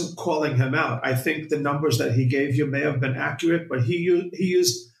I wasn't calling him out. I think the numbers that he gave you may have been accurate, but he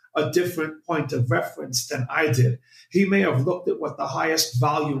used a different point of reference than I did. He may have looked at what the highest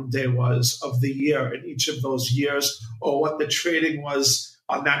volume day was of the year in each of those years, or what the trading was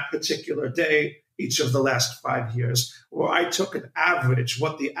on that particular day each of the last 5 years. Or I took an average,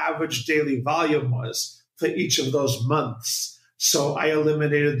 what the average daily volume was for each of those months. So I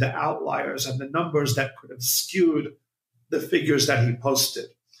eliminated the outliers and the numbers that could have skewed the figures that he posted.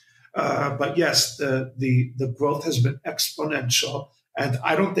 But yes, the growth has been exponential, and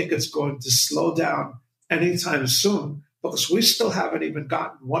I don't think it's going to slow down anytime soon, because we still haven't even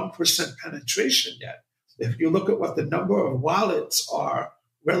gotten 1% penetration yet. If you look at what the number of wallets are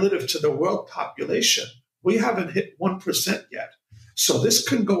relative to the world population, we haven't hit 1% yet. So this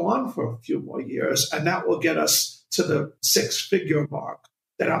can go on for a few more years, and that will get us to the 6-figure mark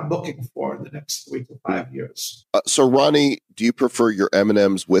that I'm looking for in the next 3 to 5 years. So, Ronnie, do you prefer your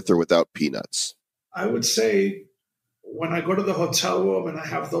M&Ms with or without peanuts? I would say when I go to the hotel room and I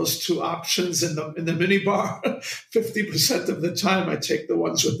have those two options in the mini bar, 50% of the time I take the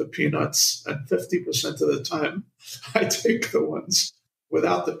ones with the peanuts, and 50% of the time I take the ones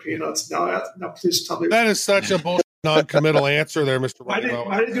without the peanuts. Now please tell me. That is such a bullshit non-committal answer there, Mr. Why did you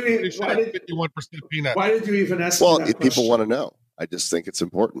 51% peanut? Why did you even ask Well, me that people question? want to know. I just think it's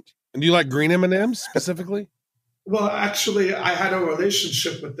important. And do you like green M&Ms specifically? Well, actually, I had a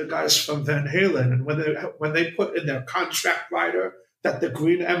relationship with the guys from Van Halen, and when they put in their contract rider that the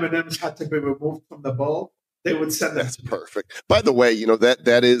green M&Ms had to be removed from the bowl, they would send them. That's perfect. By the way,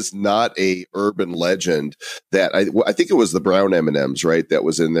 that is not a urban legend. That I think it was the brown M&Ms, right? That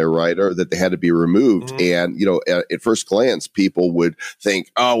was in their rider that they had to be removed. Mm-hmm. And at first glance, people would think,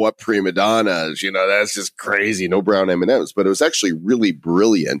 "Oh, what prima donnas? That's just crazy. No brown M&Ms." But it was actually really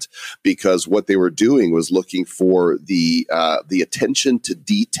brilliant, because what they were doing was looking for the attention to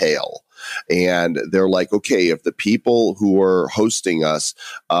detail. And they're like, okay, if the people who are hosting us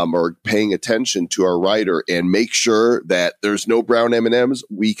are paying attention to our rider and make sure that there's no brown M&Ms,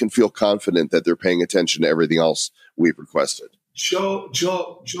 we can feel confident that they're paying attention to everything else we've requested. Joe,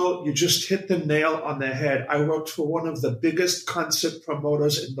 you just hit the nail on the head. I worked for one of the biggest concert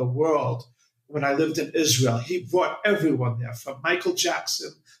promoters in the world when I lived in Israel. He brought everyone there, from Michael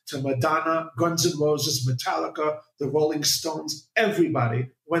Jackson to Madonna, Guns N' Roses, Metallica, the Rolling Stones.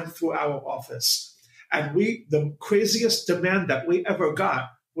 Everybody went through our office. And the craziest demand that we ever got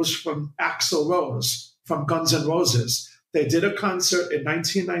was from Axl Rose from Guns N' Roses. They did a concert in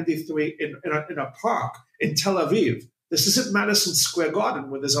 1993 in a park in Tel Aviv. This isn't Madison Square Garden,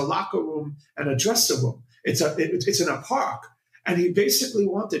 where there's a locker room and a dressing room. It's in a park. And he basically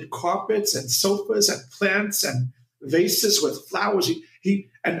wanted carpets and sofas and plants and vases with flowers.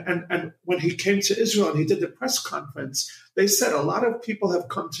 And when he came to Israel and he did the press conference, they said a lot of people have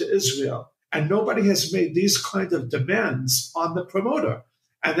come to Israel and nobody has made these kind of demands on the promoter.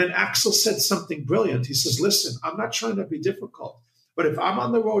 And then Axl said something brilliant. He says, listen, I'm not trying to be difficult, but if I'm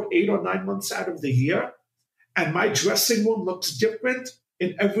on the road 8 or 9 months out of the year and my dressing room looks different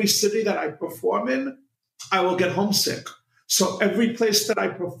in every city that I perform in, I will get homesick. So every place that I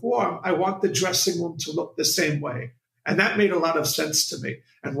perform, I want the dressing room to look the same way. And that made a lot of sense to me.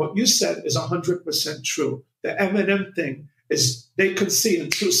 And what you said is 100% true. The M&M thing is they can see in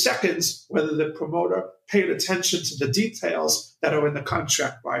 2 seconds whether the promoter paid attention to the details that are in the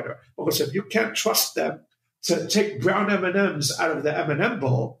contract rider. Because if you can't trust them to take brown M&Ms out of the M&M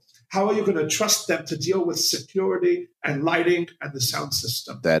bowl, how are you going to trust them to deal with security and lighting and the sound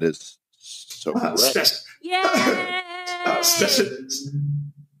system? That is so correct. That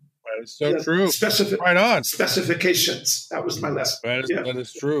is so true. Right on. Specifications. That was my lesson. That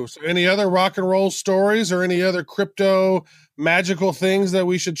is true. So any other rock and roll stories or any other crypto magical things that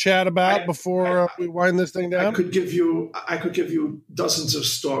we should chat about before we wind this thing down? I could give you dozens of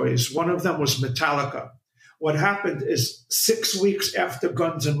stories. One of them was Metallica. What happened is 6 weeks after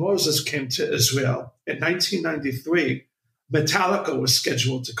Guns N' Roses came to Israel in 1993, Metallica was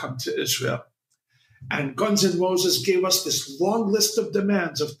scheduled to come to Israel. And Guns N' Roses gave us this long list of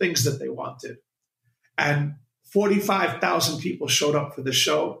demands of things that they wanted. And 45,000 people showed up for the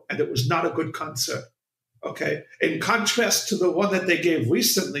show, and it was not a good concert. Okay. In contrast to the one that they gave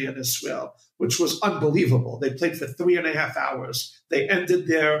recently in Israel, which was unbelievable. They played for 3.5 hours. They ended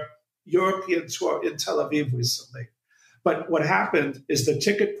their European tour in Tel Aviv recently. But what happened is the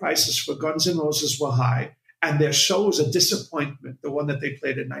ticket prices for Guns N' Roses were high, and their show was a disappointment, the one that they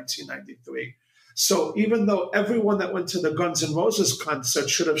played in 1993. So even though everyone that went to the Guns N' Roses concert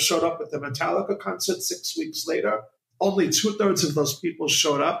should have showed up at the Metallica concert 6 weeks later, only 2/3 of those people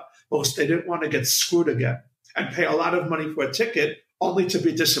showed up because they didn't want to get screwed again and pay a lot of money for a ticket only to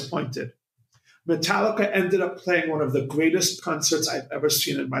be disappointed. Metallica ended up playing one of the greatest concerts I've ever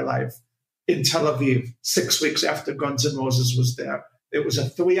seen in my life in Tel Aviv 6 weeks after Guns N' Roses was there. It was a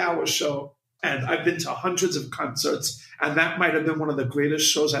 3-hour show, and I've been to hundreds of concerts, and that might have been one of the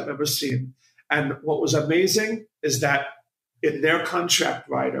greatest shows I've ever seen. And what was amazing is that in their contract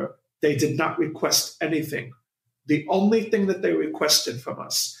rider, they did not request anything. The only thing that they requested from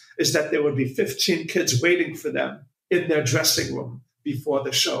us is that there would be 15 kids waiting for them in their dressing room before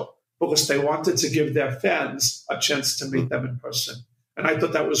the show, because they wanted to give their fans a chance to meet them in person. And I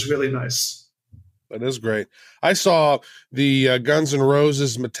thought that was really nice. That is great. I saw the Guns N'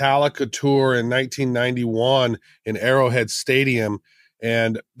 Roses Metallica tour in 1991 in Arrowhead Stadium,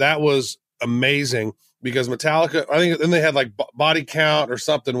 and that was amazing because Metallica, I think then they had like Body Count or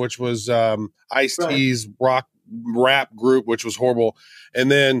something, which was Ice-T's rap group, which was horrible. And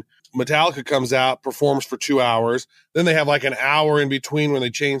then Metallica comes out, performs for 2 hours. Then they have like an hour in between when they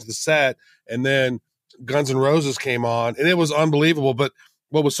change the set. And then Guns N' Roses came on, and it was unbelievable. But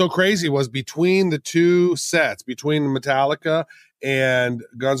what was so crazy was between the two sets, between Metallica and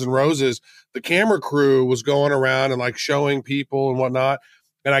Guns N' Roses, the camera crew was going around and like showing people and whatnot.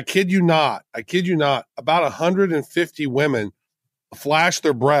 And I kid you not, about 150 women flashed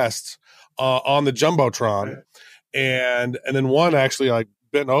their breasts on the Jumbotron. And then one actually like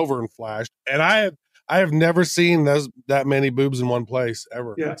bent over and flashed. And I have never seen that many boobs in one place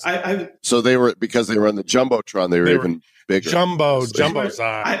ever. Yeah, so they were, because they were on the Jumbotron, they were even bigger. Jumbo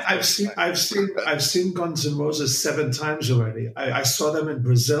size. I've seen Guns N' Roses 7 times already. I saw them in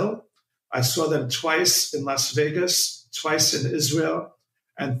Brazil. I saw them twice in Las Vegas, twice in Israel,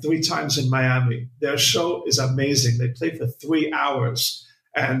 and 3 times in Miami. Their show is amazing. They play for 3 hours.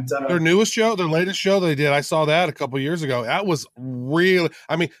 And their latest show they did, I saw that a couple years ago. That was really,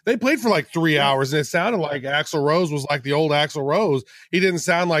 I mean, they played for like 3 hours, and it sounded like Axl Rose was like the old Axl Rose. He didn't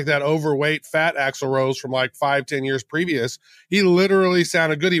sound like that overweight, fat Axl Rose from like 5-10 years previous. He literally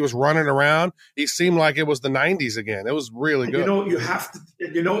sounded good. He was running around. He seemed like it was the 90s again. It was really good. You know what you have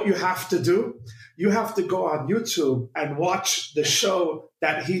to do? You have to go on YouTube and watch the show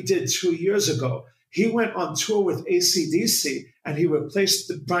that he did 2 years ago. He went on tour with AC/DC, and he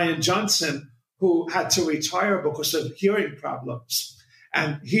replaced Brian Johnson, who had to retire because of hearing problems.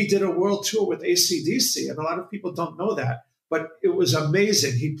 And he did a world tour with AC/DC, and a lot of people don't know that. But it was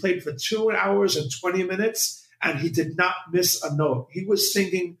amazing. He played for 2 hours and 20 minutes, and he did not miss a note. He was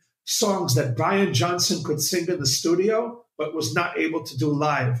singing songs that Brian Johnson could sing in the studio, but was not able to do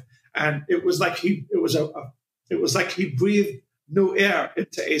live. And it was like he breathed new air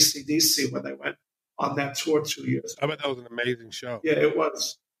into AC/DC when they went on that tour 2 years ago. I bet that was an amazing show. Yeah, it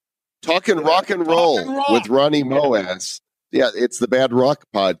was. Talking rock and roll with Ronnie Moas. Yeah, it's the Bad Rock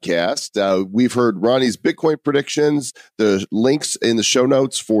Podcast. We've heard Ronnie's Bitcoin predictions, the links in the show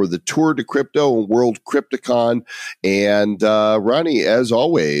notes for the Tour de Crypto and World Crypticon. And Ronnie, as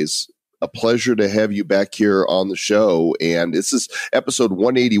always, a pleasure to have you back here on the show. And this is episode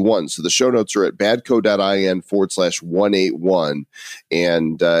 181. So the show notes are at badco.in/181.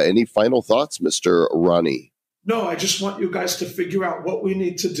 And any final thoughts, Mr. Ronnie? No, I just want you guys to figure out what we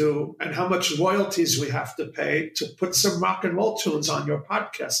need to do and how much royalties we have to pay to put some rock and roll tunes on your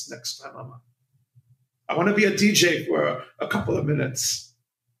podcast next time I'm on. I want to be a DJ for a couple of minutes,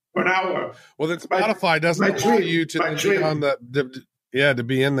 for an hour. Well, then Spotify doesn't allow you to be on to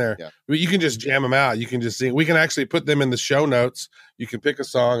be in there. Yeah. You can just jam them out. You can just sing. We can actually put them in the show notes. You can pick a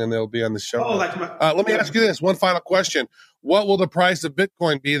song and they'll be on the show notes. Let me ask you this. One final question. What will the price of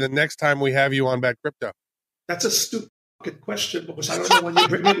Bitcoin be the next time we have you on Bad Crypto? That's a stupid question because I don't know when you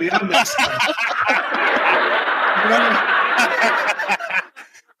bring me on next time.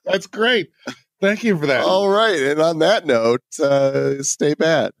 That's great. Thank you for that. All right. And on that note, stay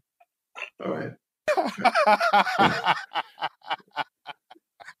bad. All right.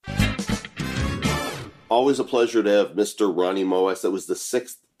 Always a pleasure to have Mr. Ronnie Moas. That was the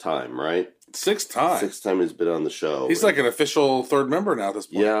 6th time, right? 6th time. 6th time he's been on the show. He's like an official third member now at this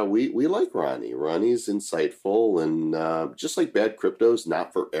point. Yeah, we like Ronnie. Ronnie's insightful, and just like Bad Crypto's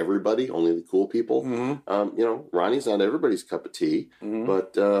not for everybody, only the cool people. Mm-hmm. Ronnie's not everybody's cup of tea,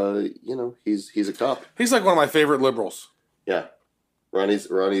 but he's a cup. He's like one of my favorite liberals. Yeah, Ronnie's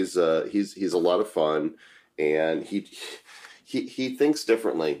he's a lot of fun, and he thinks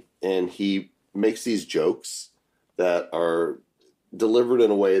differently, and he makes these jokes that are delivered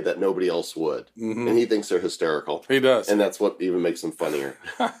in a way that nobody else would. Mm-hmm. And he thinks they're hysterical. He does. And that's what even makes him funnier.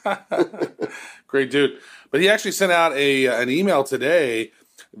 Great dude. But he actually sent out an email today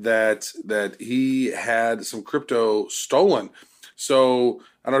that he had some crypto stolen. So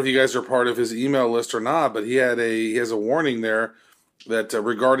I don't know if you guys are part of his email list or not, but he has a warning there that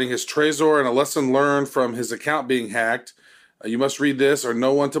regarding his Trezor and a lesson learned from his account being hacked. You must read this, or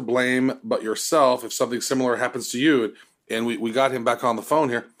no one to blame but yourself if something similar happens to you. And we got him back on the phone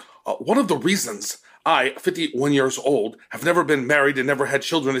here. One of the reasons I, 51 years old, have never been married and never had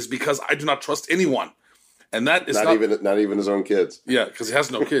children is because I do not trust anyone. And that is not even his own kids. Yeah, because he has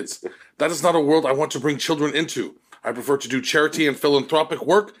no kids. That is not a world I want to bring children into. I prefer to do charity and philanthropic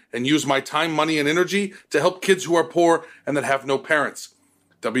work and use my time, money, and energy to help kids who are poor and that have no parents.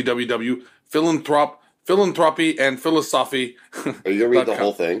 www.philanthropy and philosophy. Are you going to read the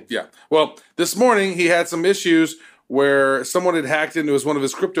whole thing? Yeah. Well, this morning he had some issues where someone had hacked into one of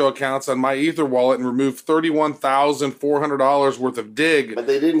his crypto accounts on my Ether wallet and removed $31,400 worth of dig. But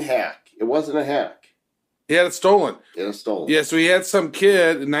they didn't hack. It wasn't a hack. He had it stolen. Yeah, so he had some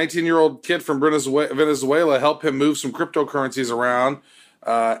kid, a 19-year-old kid from Venezuela, help him move some cryptocurrencies around.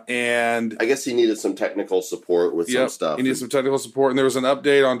 And I guess he needed some technical support with some stuff. He needed some technical support, and there was an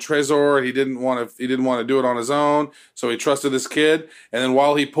update on Trezor, and he didn't want to do it on his own, so he trusted this kid. And then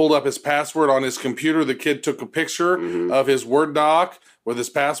while he pulled up his password on his computer, the kid took a picture of his Word doc with his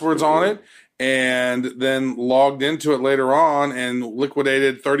passwords on it, and then logged into it later on and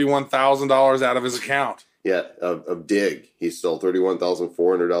liquidated $31,000 out of his account. Yeah, of dig. He stole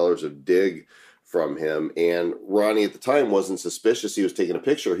 $31,400 of dig from him. And Ronnie at the time wasn't suspicious. He was taking a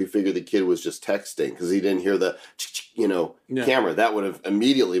picture. He figured the kid was just texting because he didn't hear the, camera. That would have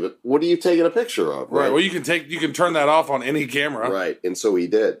immediately, but what are you taking a picture of? Right. Well, you can turn that off on any camera. Right. And so he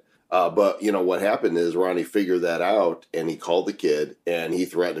did. But what happened is Ronnie figured that out and he called the kid and he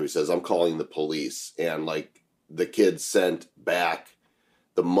threatened him. He says, I'm calling the police. And the kid sent back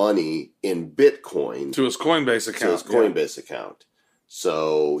the money in Bitcoin to his Coinbase account.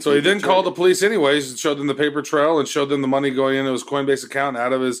 So he didn't call the police anyways and showed them the paper trail and showed them the money going into his Coinbase account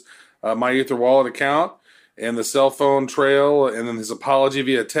out of his My Ether wallet account and the cell phone trail and then his apology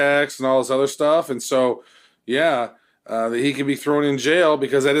via text and all this other stuff. And so, that he can be thrown in jail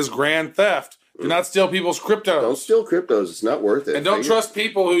because that is grand theft. Do not steal people's cryptos. Don't steal cryptos. It's not worth it. And don't trust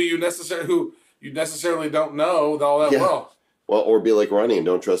people who you necessarily don't know all that well. Well, or be like Ronnie and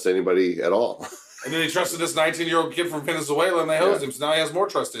don't trust anybody at all. And then he trusted this 19-year-old kid from Venezuela and they hosed him. So now he has more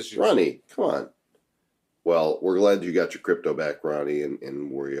trust issues. Ronnie, come on. Well, we're glad you got your crypto back, Ronnie,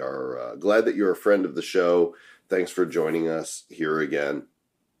 and we are glad that you're a friend of the show. Thanks for joining us here again,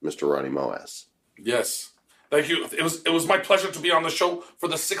 Mr. Ronnie Moas. Yes. Thank you. It was my pleasure to be on the show for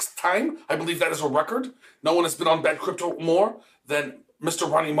the 6th time. I believe that is a record. No one has been on Bad Crypto more than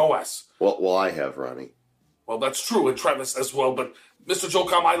Mr. Ronnie Moas. Well, I have, Ronnie. Well, that's true, and Travis as well, but Mr.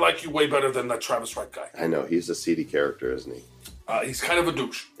 Jocom, I like you way better than that Travis Wright guy. I know, he's a seedy character, isn't he? He's kind of a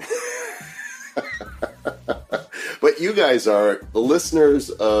douche. But you guys are the listeners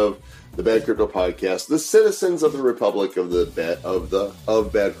of the Bad Crypto Podcast. The citizens of the Republic of Bad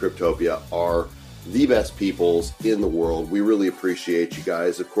Cryptopia are the best peoples in the world. We really appreciate you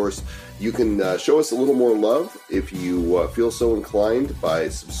guys. Of course, you can show us a little more love if you feel so inclined by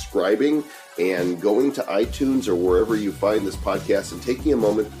subscribing and going to iTunes or wherever you find this podcast and taking a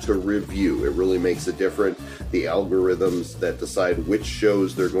moment to review. It really makes a difference. The algorithms that decide which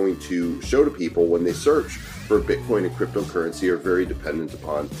shows they're going to show to people when they search for Bitcoin and cryptocurrency are very dependent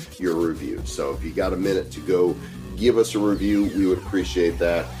upon your review. So if you got a minute to go give us a review, we would appreciate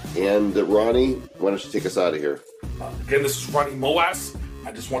that. And Ronnie, why don't you take us out of here? Again, this is Ronnie Moas.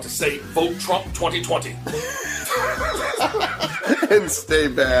 I just want to say, vote Trump 2020. And stay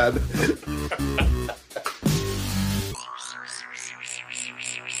bad.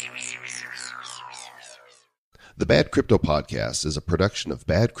 The Bad Crypto Podcast is a production of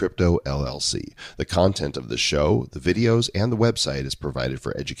Bad Crypto LLC. The content of the show, the videos, and the website is provided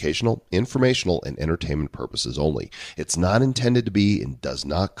for educational, informational, and entertainment purposes only. It's not intended to be and does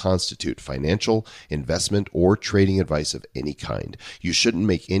not constitute financial, investment, or trading advice of any kind. You shouldn't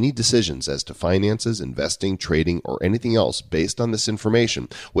make any decisions as to finances, investing, trading, or anything else based on this information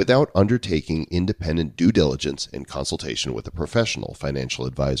without undertaking independent due diligence and consultation with a professional financial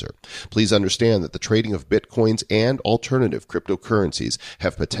advisor. Please understand that the trading of Bitcoins and alternative cryptocurrencies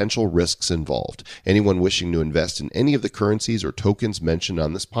have potential risks involved. Anyone wishing to invest in any of the currencies or tokens mentioned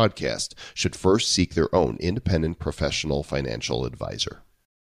on this podcast should first seek their own independent professional financial advisor.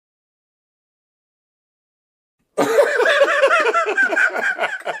 I'm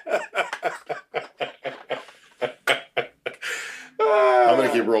going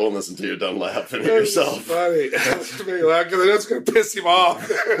to keep rolling this until you're done laughing at yourself. Funny. That's going to piss him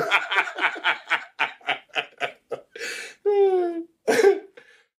off.